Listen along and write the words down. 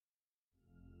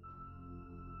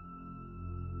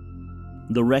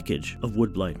The Wreckage of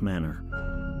Woodblight Manor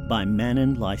by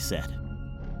Manen Lyset.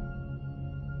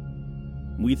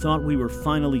 We thought we were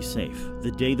finally safe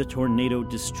the day the tornado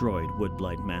destroyed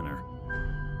Woodblight Manor.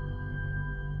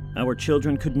 Our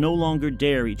children could no longer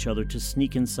dare each other to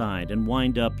sneak inside and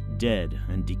wind up dead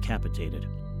and decapitated.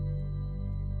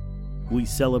 We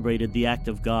celebrated the act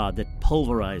of God that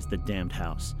pulverized the damned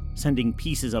house, sending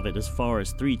pieces of it as far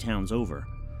as 3 towns over.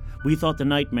 We thought the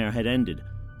nightmare had ended,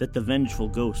 that the vengeful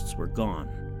ghosts were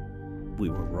gone.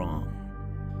 We were wrong.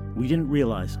 We didn't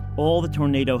realize all the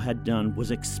tornado had done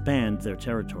was expand their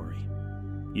territory.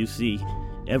 You see,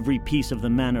 every piece of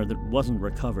the manor that wasn't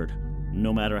recovered,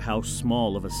 no matter how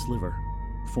small of a sliver,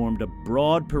 formed a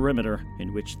broad perimeter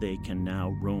in which they can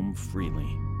now roam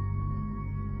freely.